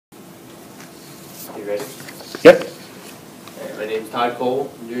You ready? Yep. My name's Todd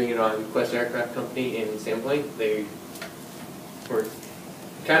Cole. I'm doing it on Quest Aircraft Company in Sandpoint. They were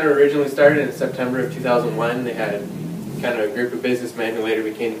kind of originally started in September of 2001. They had kind of a group of businessmen who later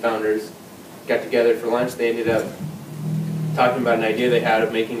became the founders. Got together for lunch. They ended up talking about an idea they had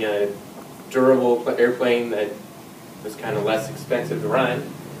of making a durable airplane that was kind of less expensive to run,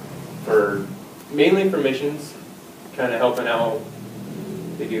 mainly for missions, kind of helping out.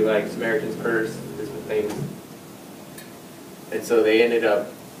 They do like Samaritan's Purse, different things. And so they ended up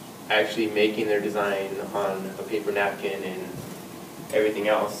actually making their design on a paper napkin and everything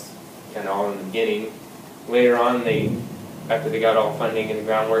else, kind of all in the beginning. Later on, after they got all funding and the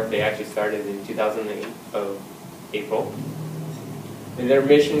groundwork, they actually started in 2008 of April. And their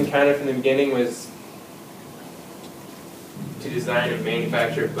mission kind of from the beginning was to design and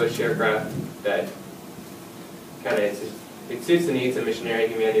manufacture a bush aircraft that kind of it suits the needs of missionary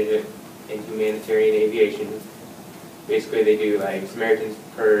and humanitarian aviation. Basically, they do like Samaritan's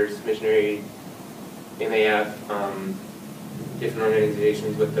Purse, missionary, MAF, different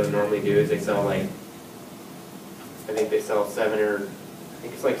organizations. What they'll normally do is they sell I think they sell seven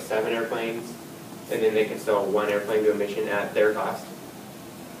airplanes, and then they can sell one airplane to a mission at their cost.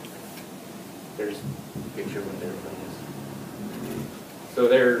 There's a picture of what their airplane is. So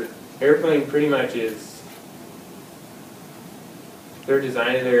their airplane pretty much is, their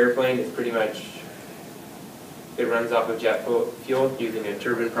design of their airplane is pretty much, it runs off of jet fuel using a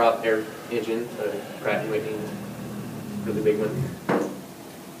turbine prop air engine, a Pratt & Whitney, really big one.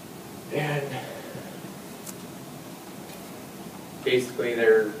 And basically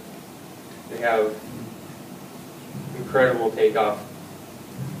they have incredible takeoff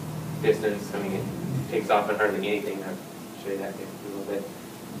distance. I mean, it takes off on hardly anything. I'll show you that in a little bit.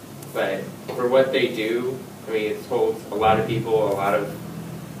 But for what they do, I mean, it holds a lot of people, a lot of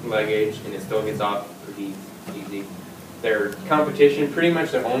luggage, and it still gets off pretty easy. Their competition, pretty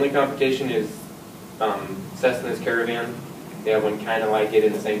much their only competition is Cessna's Caravan. They have one kind of like it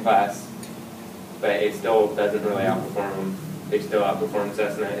in the same class, but it still doesn't really outperform them. They still outperform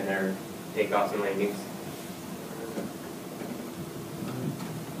Cessna in their takeoffs and landings.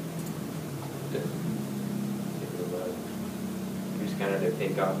 Here's kind of their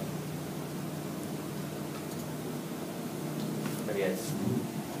takeoff. I guess,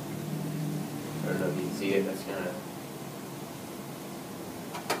 I don't know if you can see it, that's kind of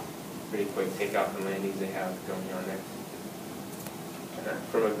pretty quick takeoff and landings they have going on there.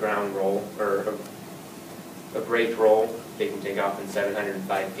 From a ground roll, or a braked roll, they can take off in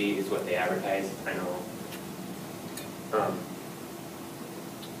 705 feet is what they advertise. I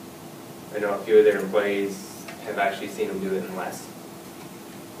know a few of their employees have actually seen them do it in less.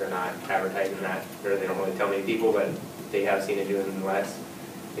 They're not advertising that, or they don't really tell many people, but they have seen it do it in less.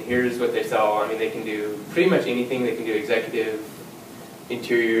 And here's what they sell. I mean, they can do pretty much anything. They can do executive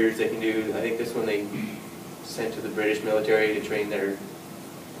interiors. They can do, I think this one they sent to the British military to train their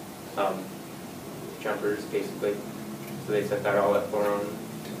jumpers, basically. So they set that all up for them.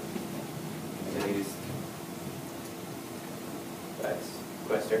 And they just, that's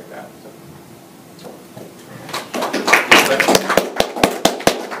Quest Aircraft. So.